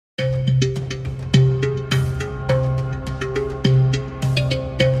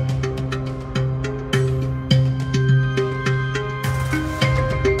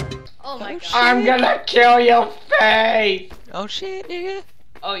I'm gonna kill your face! Oh shit, nigga.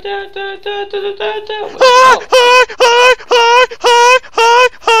 Oh, Kill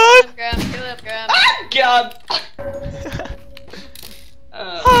him, Graham. ah, God!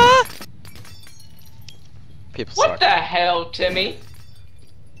 People What suck. the hell, Timmy?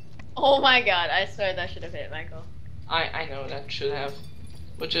 Oh my god, I swear that should have hit Michael. I know that should have.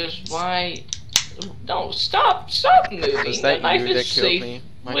 Which is why... No, stop moving. Was that the knife you is that killed safe me,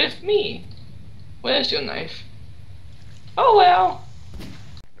 Michael? with me. Where's your knife? Oh well.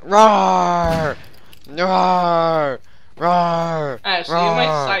 Roar! Roar! Roar! Ah, so you're my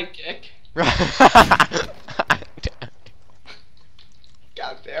sidekick.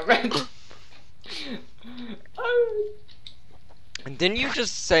 God damn it. Didn't you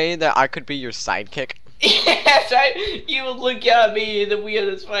just say that I could be your sidekick? Yes, you would look at me the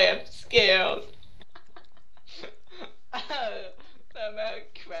weirdest way. I'm scared. The amount of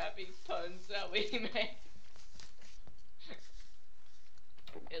crappy puns that we made.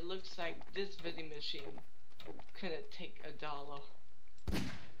 It looks like this vending machine couldn't take $1.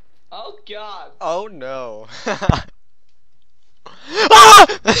 Oh God. Oh no.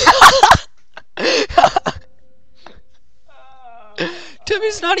 Ah!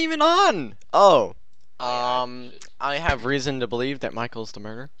 Timmy's not even on. Oh. I have reason to believe that Michael's the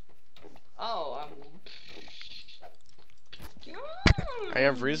murderer. Oh, I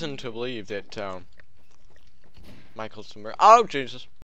have reason to believe that Michael's the murderer. Oh Jesus.